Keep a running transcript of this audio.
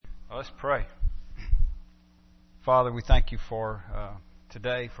Let's pray. Father, we thank you for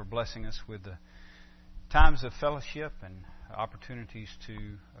today, for blessing us with the times of fellowship and opportunities to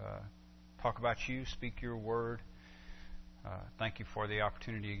talk about you, speak your word. Thank you for the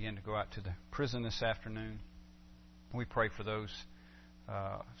opportunity again to go out to the prison this afternoon. We pray for those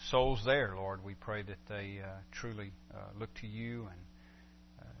souls there, Lord. We pray that they truly look to you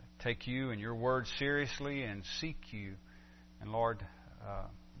and take you and your word seriously and seek you. And Lord,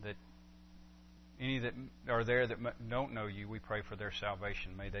 that any that are there that don't know you, we pray for their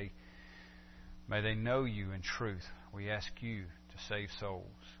salvation. May they know you in truth. We ask you to save souls.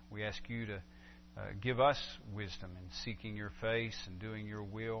 We ask you to give us wisdom in seeking your face and doing your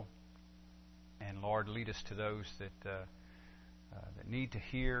will. And Lord, lead us to those that need to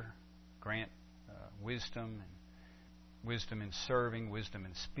hear. Grant wisdom in serving, wisdom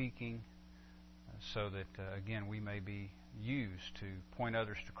in speaking, so that again we may be used to point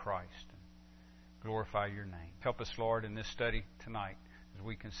others to Christ and glorify your name. Help us, Lord, in this study tonight as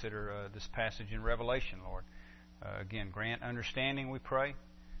we consider this passage in Revelation, Lord. Again, grant understanding, we pray.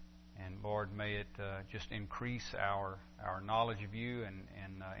 And Lord, may it just increase our knowledge of you and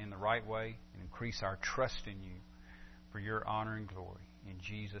in the right way, and increase our trust in you for your honor and glory. In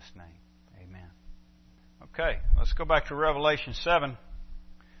Jesus' name, amen. Okay, let's go back to Revelation 7.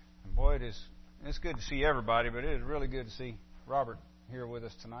 And boy, it's good to see everybody, but it is really good to see Robert here with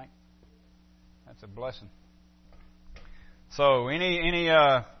us tonight. That's a blessing. So, any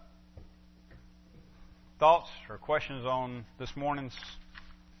thoughts or questions on this morning's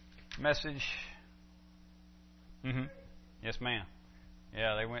message? Yes, ma'am.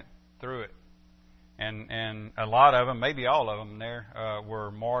 Yeah, they went through it, and a lot of them, maybe all of them, there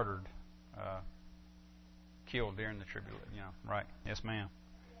were martyred, killed during the tribulation. Right? Yes, ma'am.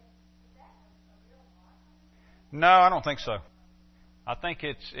 No, I don't think so. I think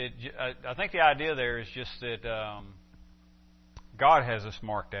I think the idea there is just that God has us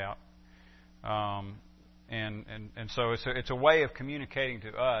marked out, and so it's a way of communicating to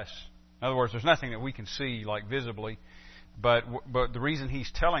us. In other words, there's nothing that we can see like visibly, but the reason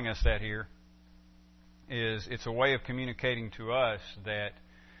He's telling us that here is it's a way of communicating to us that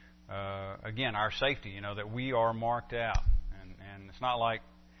again our safety. That we are marked out, and it's not like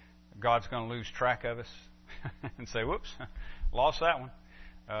God's going to lose track of us and say, "Whoops, lost that one."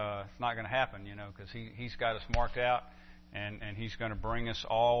 It's not going to happen, because He's got us marked out, and He's going to bring us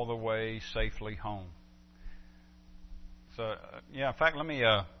all the way safely home. So, in fact, let me.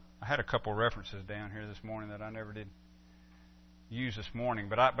 I had a couple references down here this morning that I never did use this morning,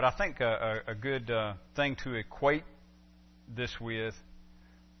 but I think a good thing to equate this with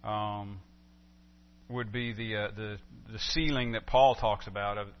would be the sealing that Paul talks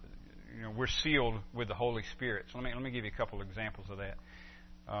about. Of we're sealed with the Holy Spirit. So let me give you a couple examples of that.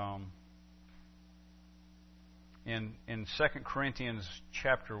 In 2 Corinthians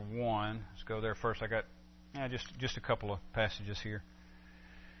chapter 1, let's go there first. I got just a couple of passages here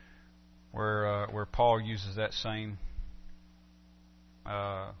where Paul uses that same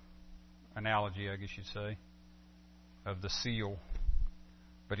analogy, I guess you'd say, of the seal.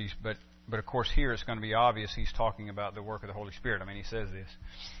 But of course here it's going to be obvious he's talking about the work of the Holy Spirit. I mean, he says this.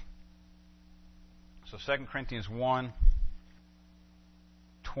 So 2 Corinthians 1,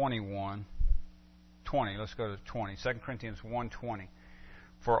 20. Let's go to 20. 2 Corinthians 1:20.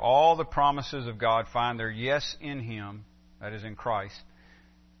 For all the promises of God find their yes in Him, that is in Christ.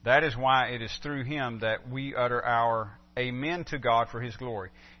 That is why it is through Him that we utter our amen to God for His glory.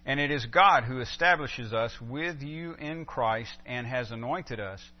 And it is God who establishes us with you in Christ and has anointed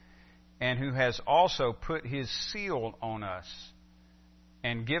us, and who has also put His seal on us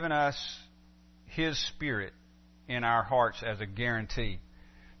and given us His Spirit in our hearts as a guarantee.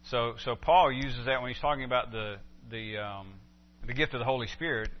 So Paul uses that when he's talking about the gift of the Holy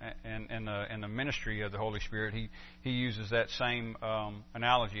Spirit and the ministry of the Holy Spirit. He uses that same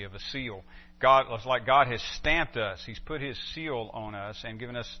analogy of a seal. It's like God has stamped us. He's put His seal on us and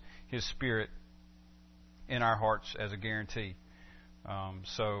given us His Spirit in our hearts as a guarantee.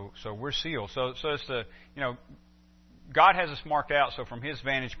 So we're sealed. So it's God has us marked out. So from His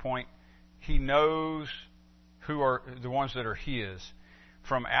vantage point, He knows who are the ones that are His.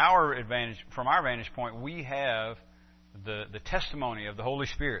 From our vantage point, we have the testimony of the Holy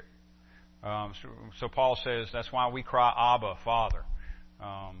Spirit. So Paul says that's why we cry, Abba, Father.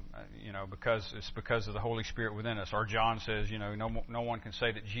 Because of the Holy Spirit within us. Or John says, no one can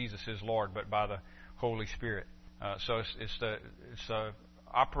say that Jesus is Lord, but by the Holy Spirit. So it's the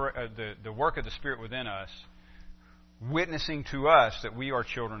work of the Spirit within us, witnessing to us that we are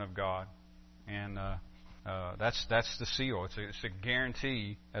children of God. And That's the seal. It's a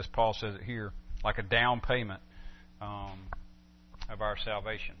guarantee, as Paul says it here, like a down payment of our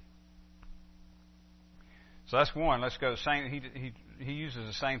salvation. So that's one. Let's go. Same. He uses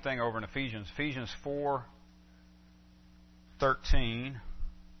the same thing over in Ephesians. Ephesians 4:13.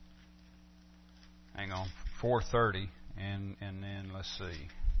 Hang on, 4:30, and then let's see.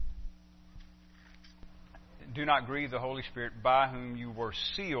 Do not grieve the Holy Spirit, by whom you were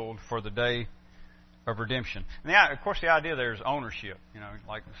sealed for the day of redemption. And of course, the idea there is ownership.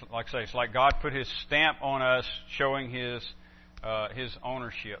 Like I say, it's like God put His stamp on us, showing His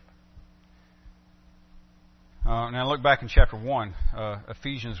ownership. Now look back in chapter 1,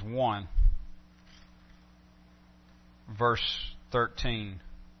 Ephesians 1, verse 13.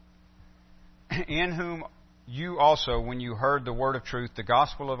 In whom you also, when you heard the word of truth, the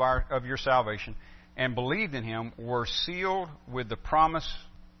gospel of your salvation, and believed in Him, were sealed with the promised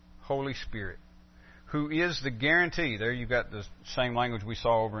Holy Spirit, who is the guarantee. There you've got the same language we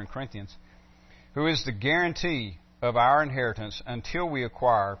saw over in Corinthians. Who is the guarantee of our inheritance until we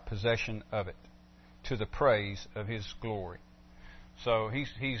acquire possession of it, to the praise of His glory. So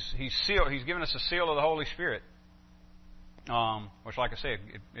He's sealed. He's given us a seal of the Holy Spirit, which, like I said,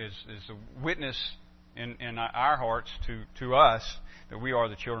 is a witness in our hearts to us that we are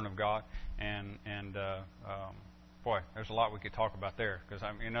the children of God. And boy, there's a lot we could talk about there. Because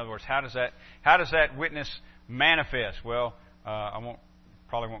in other words, how does that witness manifest? Well,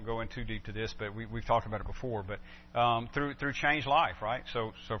 probably won't go in too deep to this, but we've talked about it before. But through changed life, right?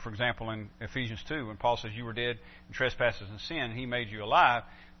 So for example, in Ephesians 2, when Paul says you were dead in trespasses and sin, He made you alive.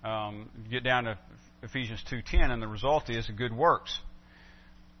 Get down to Ephesians 2:10, and the result is good works.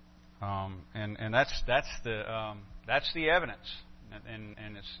 And that's the evidence,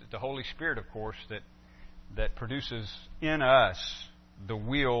 and it's the Holy Spirit, of course, that produces in us the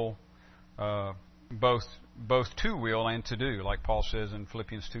will, both to will and to do, like Paul says in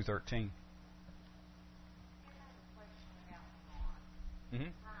Philippians 2:13. Mm-hmm.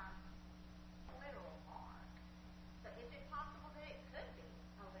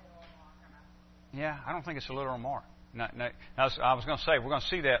 Yeah, I don't think it's a literal mark. No, I was going to say, we're going to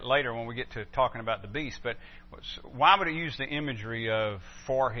see that later when we get to talking about the beast, but why would it use the imagery of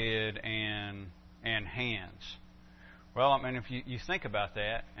forehead and hands? Well, I mean, if you think about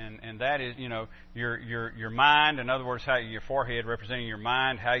that, and that is, your mind, in other words, how your forehead representing your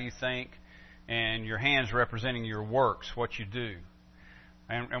mind, how you think, and your hands representing your works, what you do.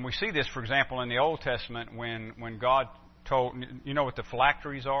 And we see this, for example, in the Old Testament when God told, what the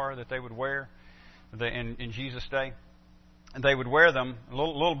phylacteries are that they would wear in Jesus' day? They would wear them, a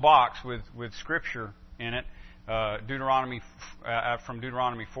little box with Scripture in it, from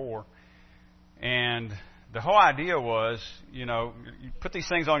Deuteronomy 4. And the whole idea was, you put these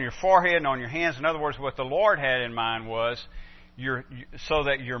things on your forehead and on your hands. In other words, what the Lord had in mind was so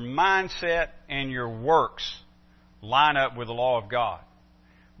that your mindset and your works line up with the law of God.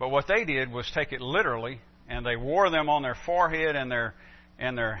 But what they did was take it literally, and they wore them on their forehead and their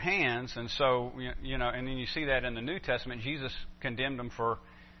hands. And so, and then you see that in the New Testament, Jesus condemned them for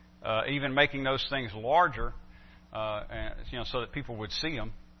even making those things larger, so that people would see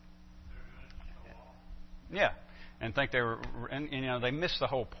them. Yeah, and think they were, and they missed the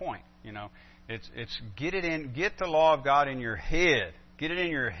whole point. It's get the law of God in your head, get it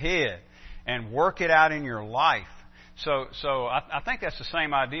in your head, and work it out in your life. So I think that's the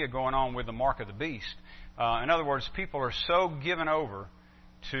same idea going on with the mark of the beast. In other words, people are so given over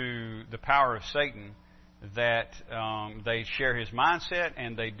to the power of Satan that they share his mindset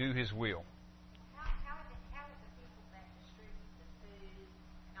and they do his will. How is the people that distribute the food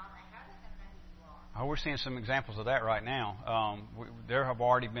and all that, how are they going to know who you are? Oh, we're seeing some examples of that right now. There have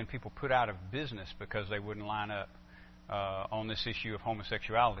already been people put out of business because they wouldn't line up on this issue of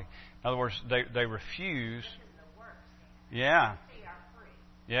homosexuality. In other words, they refuse. This is the works. Yeah. See our fruit.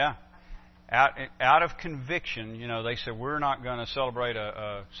 Yeah. Out of conviction, they said, we're not going to celebrate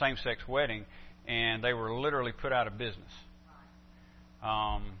a same-sex wedding, and they were literally put out of business.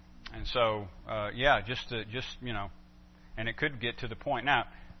 And so, and it could get to the point. Now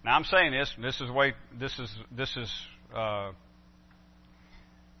I'm saying this is how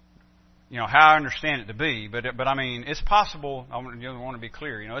I understand it to be, but I mean, it's possible, I want to be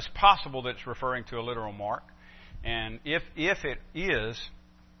clear, it's possible that it's referring to a literal mark, and if it is,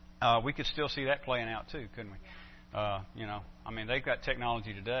 we could still see that playing out too, couldn't we? I mean, they've got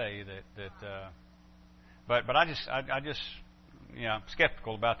technology today but I just,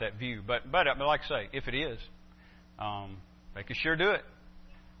 skeptical about that view. But like I say, if it is, they could sure do it.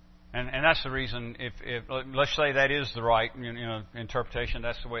 And that's the reason. If let's say that is the right interpretation,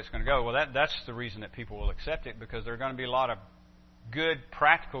 that's the way it's going to go. Well, that's the reason that people will accept it, because there are going to be a lot of good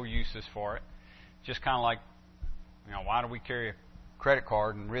practical uses for it. Just kind of like, why do we carry a credit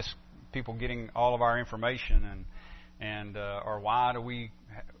card and risk people getting all of our information, or why do we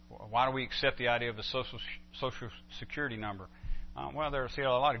accept the idea of a social security number? Well, there's a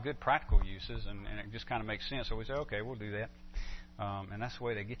lot of good practical uses, and it just kind of makes sense. So we say, okay, we'll do that, and that's the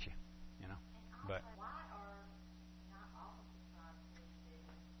way they get you, But why are not all of the tribes listed?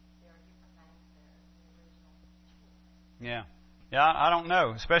 There are different names there in the original. yeah, I don't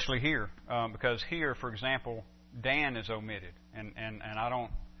know, especially here, because here, for example, Dan is omitted, and I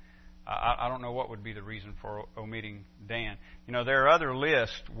don't know what would be the reason for omitting Dan. There are other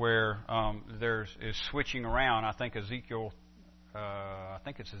lists where is switching around. I think Ezekiel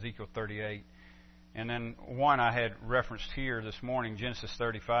 38, and then one I had referenced here this morning, Genesis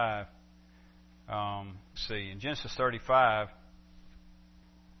 35. In Genesis 35,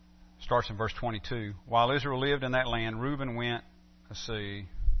 starts in verse 22. While Israel lived in that land, Reuben went.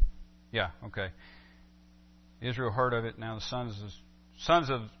 Israel heard of it. Now the sons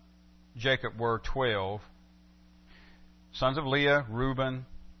of Jacob were 12. Sons of Leah, Reuben.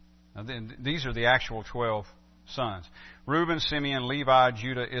 Now, these are the actual 12 sons. Reuben, Simeon, Levi,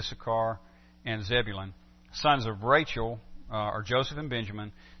 Judah, Issachar, and Zebulun. Sons of Rachel are Joseph and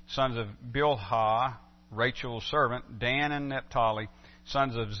Benjamin. Sons of Bilhah, Rachel's servant, Dan and Naphtali.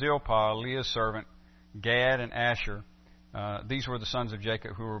 Sons of Zilpah, Leah's servant, Gad and Asher. These were the sons of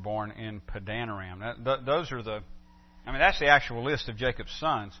Jacob who were born in Padanaram. That's the actual list of Jacob's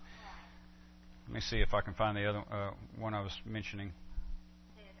sons. Let me see if I can find the other one I was mentioning.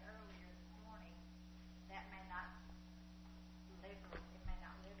 Said earlier this morning, that may not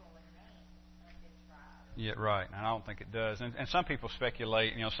literally mean of this tribe. Yeah, right. And I don't think it does. And some people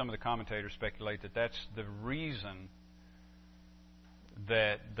speculate, some of the commentators speculate that that's the reason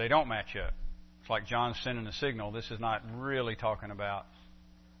that they don't match up. It's like John sending a signal. This is not really talking about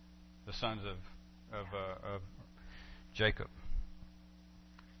the sons of Jacob.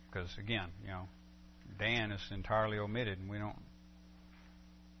 Because, again, Dan is entirely omitted, and we don't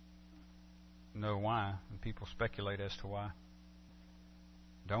know why. And people speculate as to why.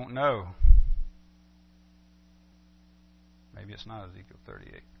 Don't know. Maybe it's not Ezekiel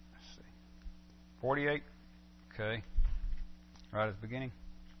 38. Let's see. 48? Okay. Right at the beginning?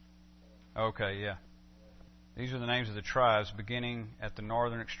 Okay, yeah. These are the names of the tribes beginning at the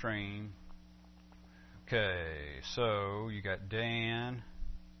northern extreme. Okay, so you got Dan.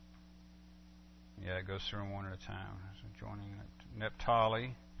 Yeah, it goes through them one at a time. So joining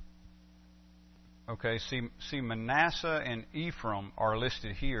Naphtali. Okay, see, Manasseh and Ephraim are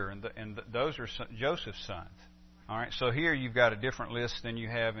listed here, and those are Joseph's sons. All right, so here you've got a different list than you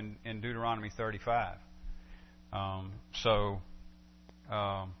have in Deuteronomy 35. I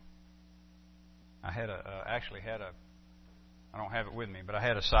don't have it with me, but I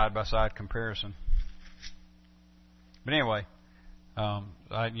had a side-by-side comparison. But anyway, so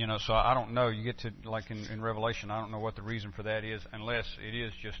I don't know. You get to, like in Revelation, I don't know what the reason for that is, unless it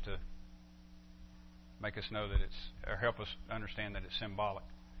is just to make us know that or help us understand that it's symbolic.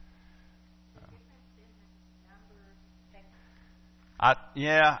 I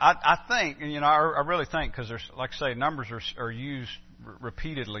think, I really think, because there's, like I say, numbers are used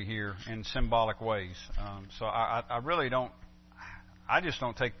repeatedly here in symbolic ways. So I really don't. I just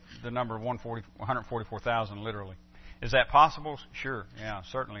don't take the number 144,000 literally. Is that possible? Sure. Yeah,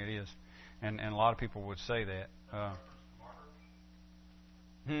 certainly it is. And a lot of people would say that.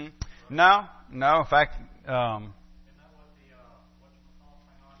 No. In fact,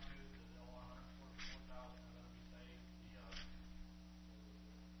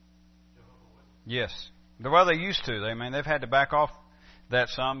 yes. Well, they used to. They've had to back off that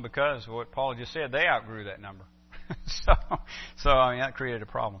some because what Paul just said, they outgrew that number. so that created a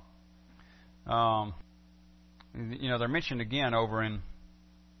problem. They're mentioned again over in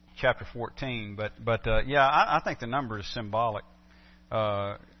chapter 14, but I think the number is symbolic.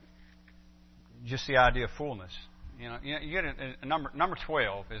 Just the idea of fullness. You get a number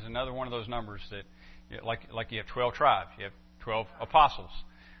 12 is another one of those numbers that, like you have 12 tribes, you have 12 apostles.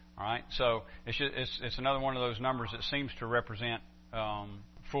 All right, so it's another one of those numbers that seems to represent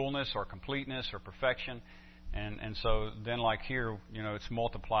fullness or completeness or perfection, and so then like here, it's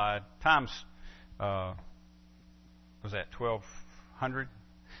multiplied times. Was that 1,200?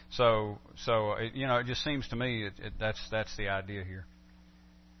 So it just seems to me that's the idea here.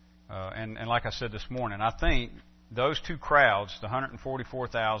 And like I said this morning, I think those two crowds, the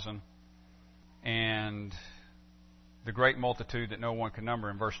 144,000 and the great multitude that no one can number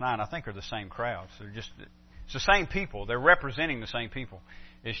in verse 9, I think are the same crowds. It's the same people. They're representing the same people.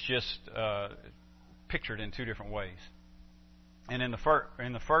 It's just pictured in two different ways. And in the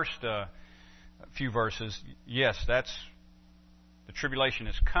first few verses, yes, that's the tribulation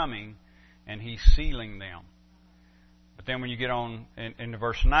is coming, and He's sealing them. But then when you get on into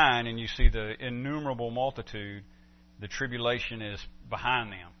verse 9 and you see the innumerable multitude, the tribulation is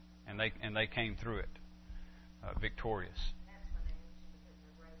behind them, and they came through it victorious.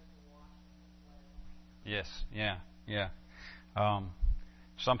 Yes, yeah.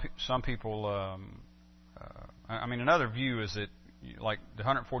 Some people. Another view is that, like, the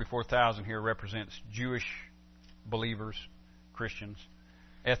 144,000 here represents Jewish believers, Christians,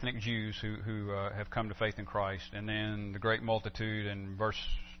 ethnic Jews who have come to faith in Christ, and then the great multitude in verse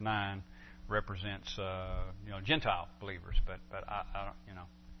 9 represents Gentile believers. But I don't,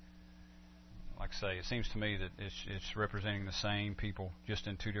 like I say, it seems to me that it's representing the same people, just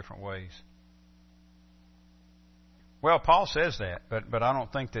in two different ways. Well, Paul says that, but I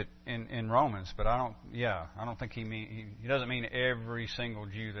don't think that in Romans. But I don't think he doesn't mean every single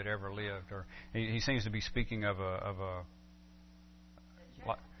Jew that ever lived. Or he seems to be speaking of a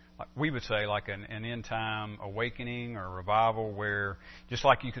like we would say, like an end time awakening or revival, where, just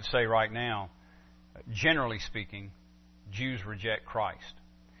like you could say right now, generally speaking, Jews reject Christ.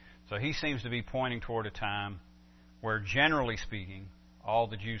 So he seems to be pointing toward a time where, generally speaking, all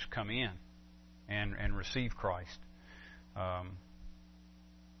the Jews come in and receive Christ.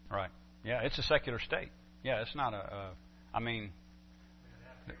 Right. Yeah, it's a secular state. Yeah, it's not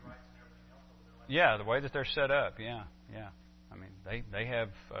yeah, the way that they're set up. Yeah. I mean, they have,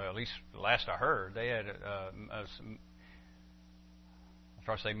 at least the last I heard, they had, if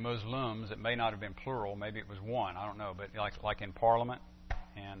I say Muslims, it may not have been plural. Maybe it was one. I don't know. But like in Parliament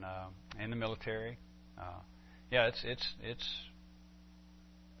and in the military, yeah, it's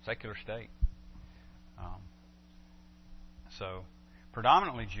secular state. So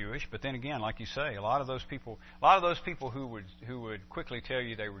predominantly Jewish, but then again, like you say, a lot of those people who would quickly tell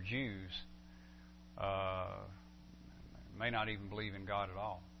you they were Jews may not even believe in God at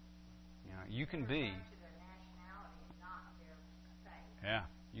all. You can be. Yeah,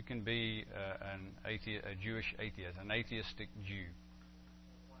 you can be a Jewish atheist, an atheistic Jew.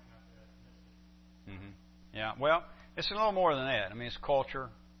 Mm-hmm. Yeah, well, it's a little more than that. I mean, it's culture,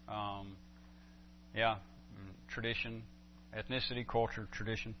 tradition, ethnicity, culture,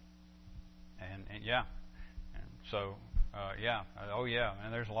 tradition, and so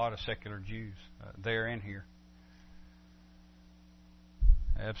and there's a lot of secular Jews there and here.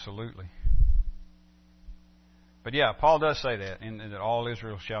 Absolutely. But yeah, Paul does say that, that all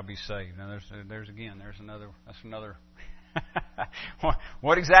Israel shall be saved. Now there's another.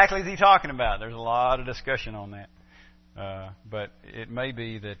 What exactly is he talking about? There's a lot of discussion on that. But it may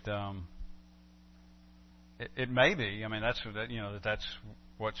be that it may be. I mean, that's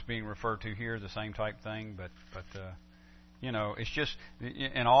what's being referred to here, the same type thing. But it's just,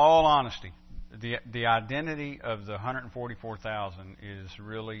 in all honesty, the identity of the 144,000 is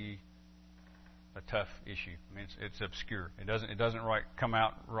really a tough issue. I mean, it's obscure. It doesn't come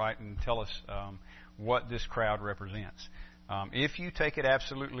out right and tell us what this crowd represents. If you take it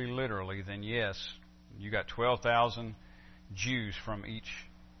absolutely literally, then yes, you got 12,000 Jews from each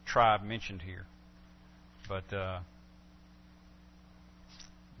tribe mentioned here. But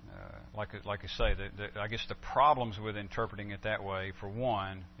like I say, I guess the problems with interpreting it that way, for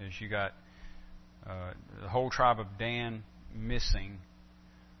one, is you got the whole tribe of Dan missing.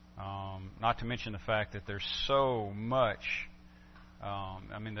 Not to mention the fact that there's so much.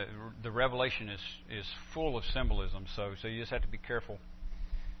 The Revelation is full of symbolism, so you just have to be careful.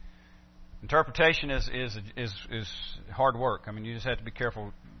 Interpretation is hard work. I mean, you just have to be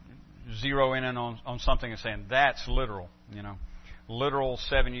careful, zeroing in on something and saying that's literal. Literal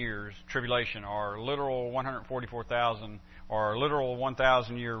 7 years tribulation, or literal 144,000, or literal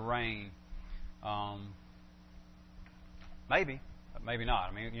 1,000 year reign. Maybe not.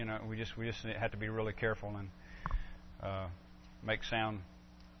 I mean, we just have to be really careful and make sound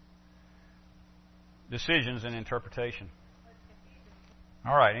decisions in interpretation.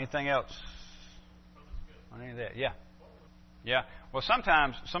 All right. Anything else on any of that? Yeah. Well,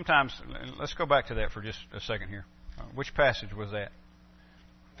 sometimes. Let's go back to that for just a second here. Which passage was that?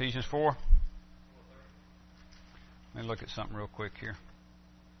 Ephesians 4. Let me look at something real quick here.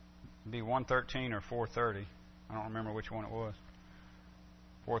 It'd be 1:13 or 4:30. I don't remember which one it was.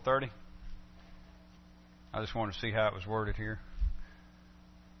 4:30. I just wanted to see how it was worded here.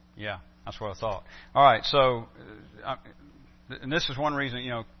 Yeah, that's what I thought. All right, so and this is one reason,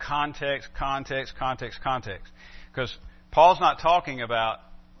 context. Because Paul's not talking about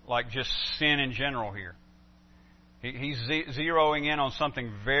like just sin in general here. He's zeroing in on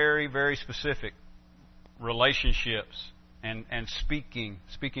something very, very specific. Relationships and speaking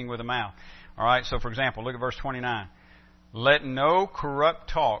with the mouth. All right, so for example, look at verse 29. Let no corrupt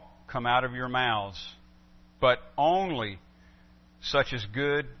talk come out of your mouths, but only such as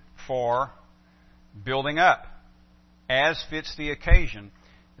good for building up, as fits the occasion,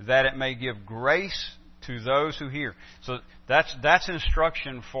 that it may give grace to those who hear. So that's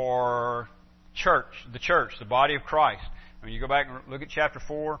instruction for the church, the body of Christ. When you go back and look at chapter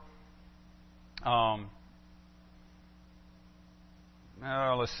 4,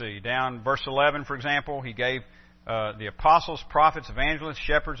 let's see, down verse 11, for example, he gave the apostles, prophets, evangelists,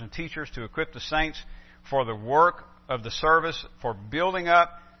 shepherds, and teachers to equip the saints for the work of the service, for building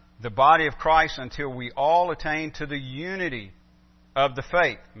up the body of Christ until we all attain to the unity of the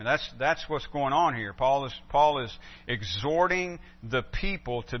faith. I mean, that's what's going on here. Paul is exhorting the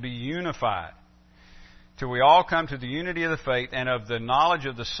people to be unified, till we all come to the unity of the faith and of the knowledge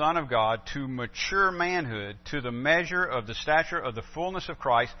of the Son of God, to mature manhood, to the measure of the stature of the fullness of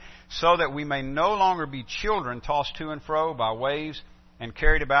Christ, so that we may no longer be children tossed to and fro by waves and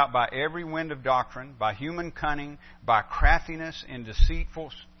carried about by every wind of doctrine, by human cunning, by craftiness in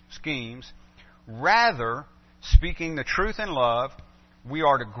deceitful schemes. Rather, speaking the truth in love, we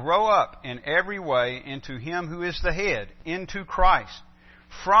are to grow up in every way into Him who is the head, into Christ,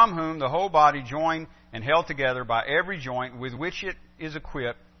 from whom the whole body, joined and held together by every joint with which it is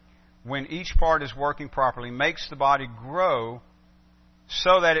equipped, when each part is working properly, makes the body grow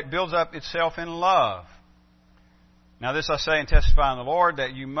so that it builds up itself in love. Now this I say and testify in the Lord,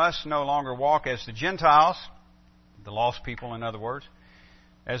 that you must no longer walk as the Gentiles, the lost people in other words,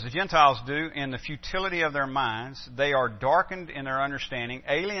 as the Gentiles do, in the futility of their minds. They are darkened in their understanding,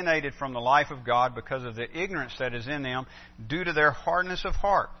 alienated from the life of God because of the ignorance that is in them due to their hardness of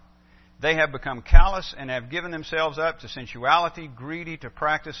heart. They have become callous and have given themselves up to sensuality, greedy to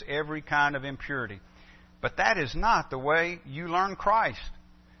practice every kind of impurity. But that is not the way you learn Christ,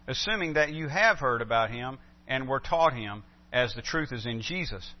 assuming that you have heard about Him and were taught Him, as the truth is in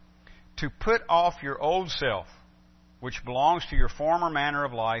Jesus. To put off your old self, which belongs to your former manner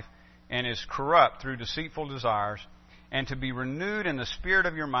of life and is corrupt through deceitful desires, and to be renewed in the spirit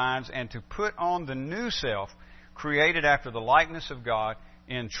of your minds, and to put on the new self, created after the likeness of God,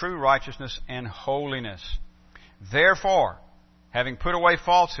 in true righteousness and holiness. Therefore, having put away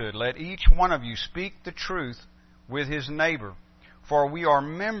falsehood, let each one of you speak the truth with his neighbor, for we are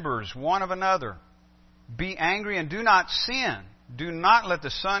members one of another. Be angry and do not sin. Do not let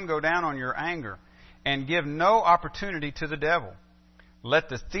the sun go down on your anger, and give no opportunity to the devil. Let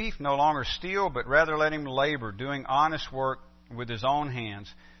the thief no longer steal, but rather let him labor, doing honest work with his own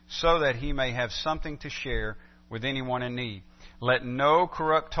hands, so that he may have something to share with anyone in need. Let no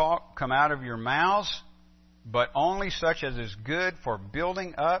corrupt talk come out of your mouths, but only such as is good for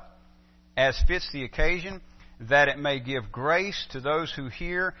building up, as fits the occasion, that it may give grace to those who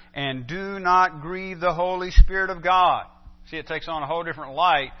hear, and do not grieve the Holy Spirit of God. See, it takes on a whole different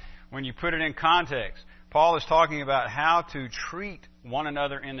light when you put it in context. Paul is talking about how to treat one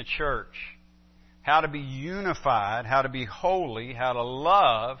another in the church, how to be unified, how to be holy, how to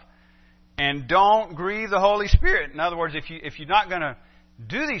love, and don't grieve the Holy Spirit. In other words, if you're not going to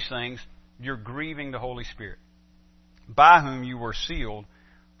do these things, you're grieving the Holy Spirit, by whom you were sealed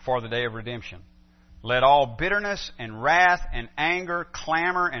for the day of redemption. Let all bitterness and wrath and anger,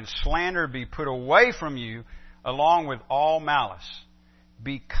 clamor and slander be put away from you, along with all malice.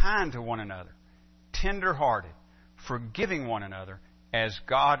 Be kind to one another, tender-hearted, forgiving one another, as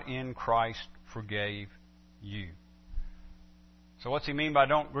God in Christ forgave you. So what's he mean by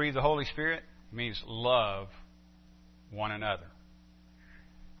don't grieve the Holy Spirit? It means love one another.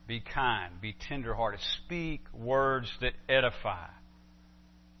 Be kind, be tender-hearted. Speak words that edify.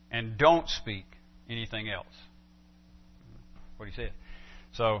 And don't speak anything else. What he said.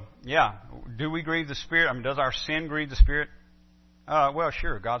 So, yeah, do we grieve the Spirit? I mean, does our sin grieve the Spirit? Well,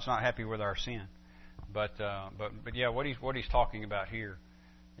 sure, God's not happy with our sin. But yeah, what he's talking about here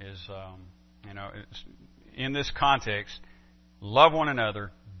is, in this context, love one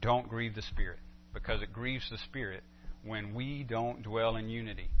another, don't grieve the Spirit, because it grieves the Spirit when we don't dwell in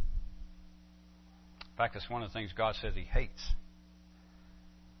unity. In fact, that's one of the things God says He hates.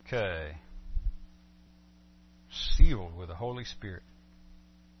 Okay. Sealed with the Holy Spirit.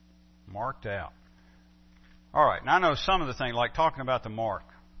 Marked out. All right. Now I know some of the things, like talking about the mark.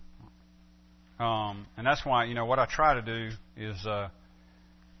 And that's why, what I try to do is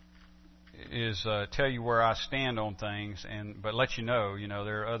tell you where I stand on things, but let you know,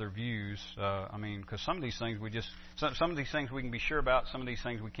 there are other views. Because some of these things some of these things we can be sure about. Some of these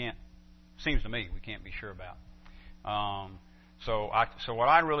things we can't. Seems to me we can't be sure about. So what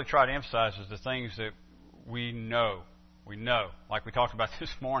I really try to emphasize is the things that we know. We know, like we talked about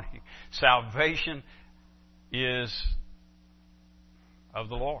this morning, salvation is of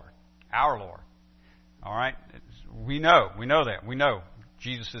the Lord, our Lord. All right, we know that. We know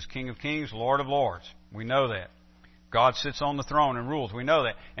Jesus is King of Kings, Lord of Lords. We know that. God sits on the throne and rules. We know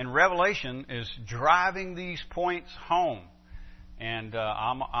that. And Revelation is driving these points home. And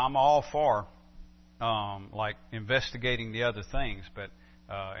I'm all for like investigating the other things, but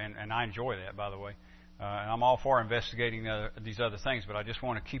and I enjoy that, by the way. And I'm all for investigating these other things, but I just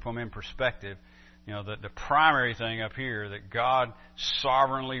want to keep them in perspective. The primary thing up here, that God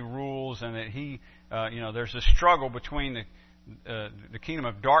sovereignly rules, and that He, there's a struggle between the kingdom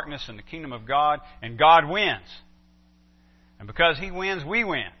of darkness and the kingdom of God, and God wins. And because He wins, we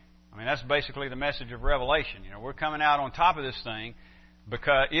win. That's basically the message of Revelation. We're coming out on top of this thing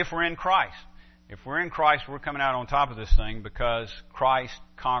because if we're in Christ. If we're in Christ, we're coming out on top of this thing because Christ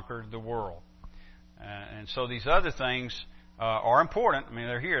conquered the world. And so these other things are important.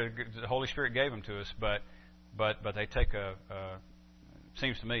 They're here. The Holy Spirit gave them to us, but they take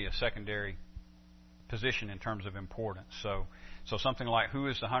seems to me, a secondary position in terms of importance. So something like, who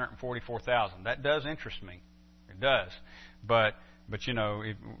is the 144,000? That does interest me. It does. But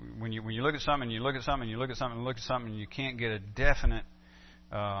when you look at something, and you look at something, and you look at something, and look at something, and you can't get a definite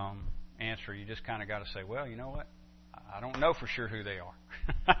answer, you just kind of got to say, well, you know what? I don't know for sure who they are.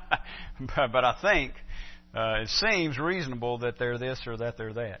 but I think it seems reasonable that they're this or that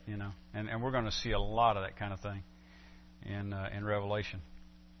they're that, And we're going to see a lot of that kind of thing in Revelation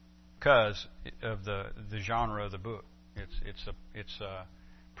because of the genre of the book. It's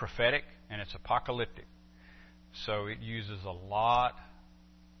prophetic and it's apocalyptic. So it uses a lot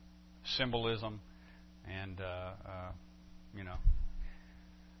of symbolism and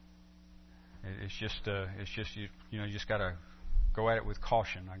it's just you just got to go at it with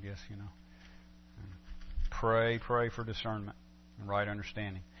caution, I guess, Pray for discernment and right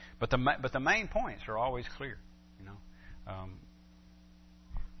understanding. But the main points are always clear,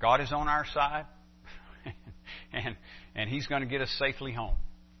 God is on our side, and He's going to get us safely home.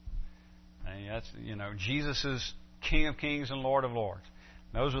 And that's Jesus is King of Kings and Lord of Lords.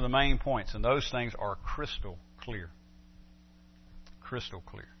 Those are the main points, and those things are crystal clear. Crystal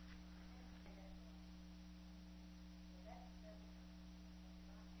clear.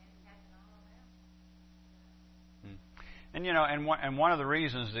 And one of the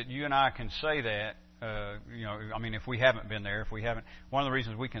reasons that you and I can say that, if we haven't been there, one of the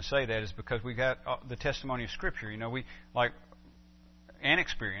reasons we can say that is because we got the testimony of Scripture. We like and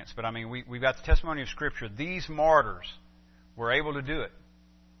experience, but we've got the testimony of Scripture. These martyrs were able to do it,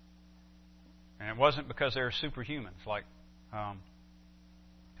 and it wasn't because they were superhumans, like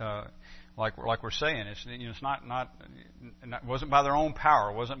we're saying. It's not it wasn't by their own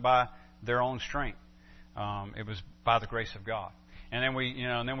power, it wasn't by their own strength. It was by the grace of God. And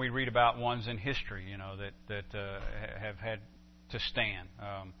then we read about ones in history, that have had to stand.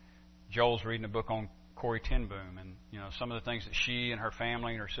 Joel's reading a book on Corrie ten Boom, and some of the things that she and her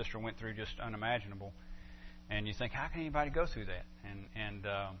family and her sister went through, just unimaginable. And you think, how can anybody go through that? And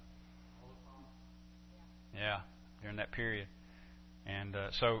during that period. And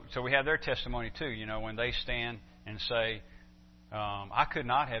so we have their testimony too. When they stand and say, I could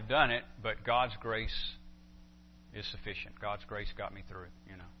not have done it, but God's grace is sufficient. God's grace got me through it.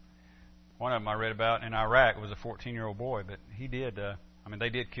 One of them I read about in Iraq was a 14-year-old boy, but he did. They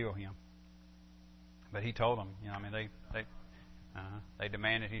did kill him, but he told them. They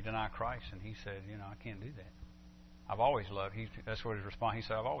demanded he deny Christ, and he said, I can't do that. I've always loved. That's what his response. He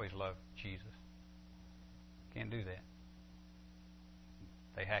said, I've always loved Jesus. Can't do that.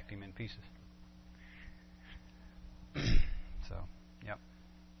 They hacked him in pieces. So, yep.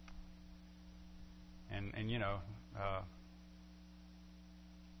 And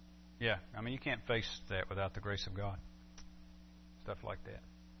you can't face that without the grace of God. Stuff like that.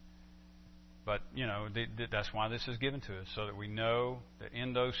 But, that's why this is given to us, so that we know that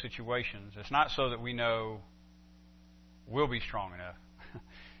in those situations, it's not so that we know we'll be strong enough.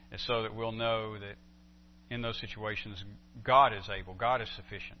 It's so that we'll know that in those situations, God is able, God is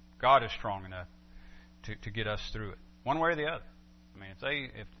sufficient, God is strong enough to get us through it, one way or the other.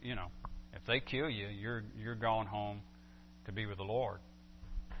 If they kill you, you're going home to be with the Lord.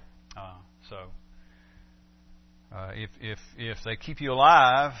 If they keep you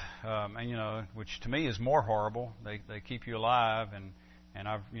alive, which to me is more horrible, they keep you alive And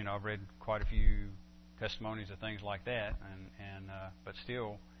I've read quite a few testimonies of things like that, but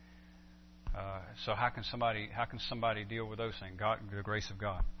still, so how can somebody deal with those things? God, the grace of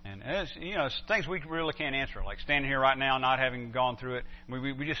God, and it's things we really can't answer. Like standing here right now, not having gone through it,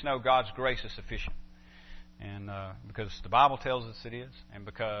 we just know God's grace is sufficient, and because the Bible tells us it is, and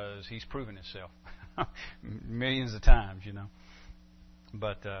because He's proven Himself millions of times,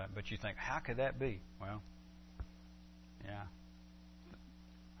 But you think, how could that be? Well, yeah.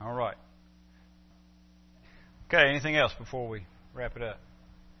 All right. Okay, anything else before we wrap it up?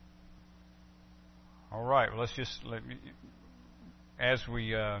 All right, well, let's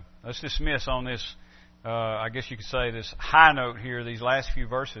dismiss on this, I guess you could say this high note here, these last few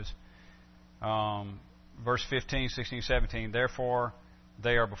verses, verse 15, 16, 17. Therefore,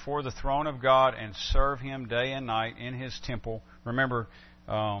 they are before the throne of God and serve Him day and night in His temple. Remember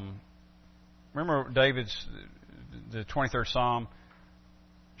David's, the 23rd Psalm,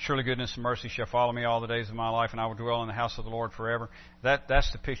 surely goodness and mercy shall follow me all the days of my life, and I will dwell in the house of the Lord forever.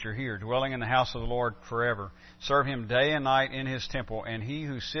 That's the picture here, dwelling in the house of the Lord forever. Serve Him day and night in His temple, and He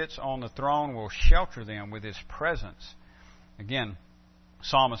who sits on the throne will shelter them with His presence. Again,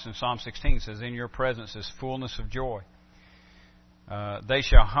 Psalmist in Psalm 16 says, in your presence is fullness of joy. They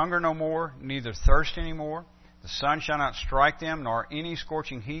shall hunger no more, neither thirst any more. The sun shall not strike them, nor any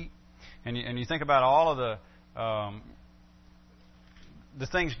scorching heat. And you think about all of the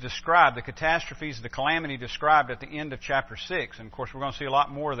things described, the catastrophes, the calamity described at the end of chapter 6. And of course, we're going to see a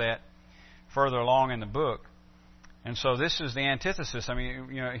lot more of that further along in the book. And so this is the antithesis. I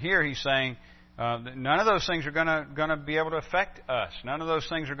mean, here he's saying none of those things are going to be able to affect us. None of those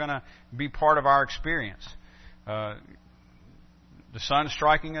things are going to be part of our experience. The sun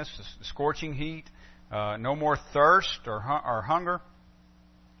striking us, the scorching heat, no more thirst or hunger.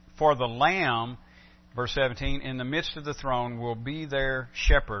 For the Lamb, verse 17, in the midst of the throne will be their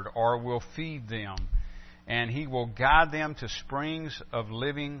shepherd, or will feed them, and He will guide them to springs of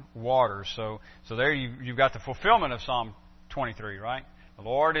living water. So there you've got the fulfillment of Psalm 23, right? The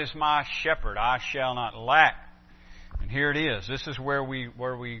Lord is my shepherd; I shall not lack. And here it is. This is where we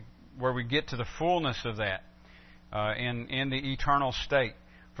get to the fullness of that in the eternal state.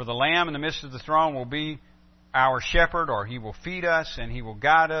 For the Lamb in the midst of the throne will be our shepherd, or He will feed us, and He will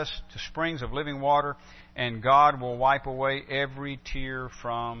guide us to springs of living water, and God will wipe away every tear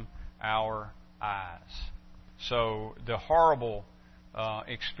from our eyes. So the horrible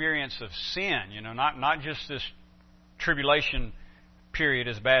experience of sin, not just this tribulation period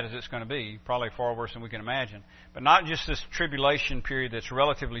as bad as it's going to be, probably far worse than we can imagine, but not just this tribulation period that's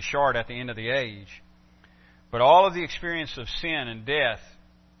relatively short at the end of the age, but all of the experience of sin and death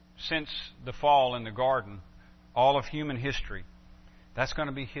since the fall in the garden, all of human history, that's going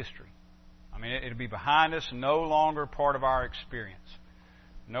to be history. I mean, it'll be behind us, no longer part of our experience.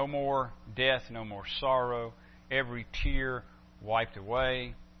 No more death, no more sorrow, every tear wiped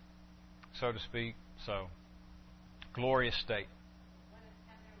away, so to speak. So, glorious state.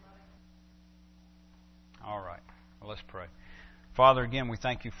 All right. Well, let's pray. Father, again, we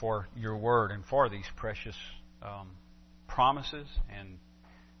thank You for Your Word and for these precious promises and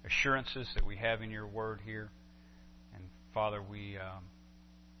assurances that we have in Your Word here. And Father, we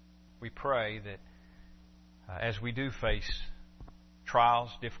pray that as we do face trials,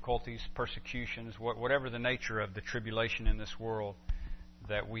 difficulties, persecutions, whatever the nature of the tribulation in this world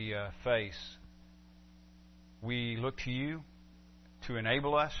that we face, we look to You to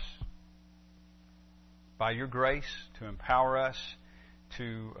enable us by Your grace, to empower us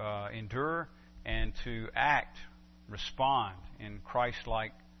to endure and to act, respond in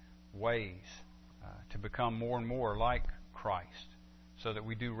Christ-like ways, to become more and more like Christ, so that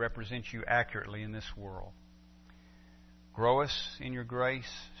we do represent You accurately in this world. Grow us in Your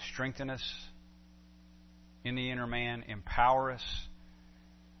grace, strengthen us in the inner man, empower us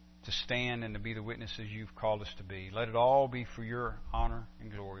to stand and to be the witnesses You've called us to be. Let it all be for Your honor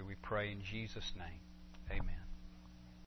and glory, we pray in Jesus' name. Amen.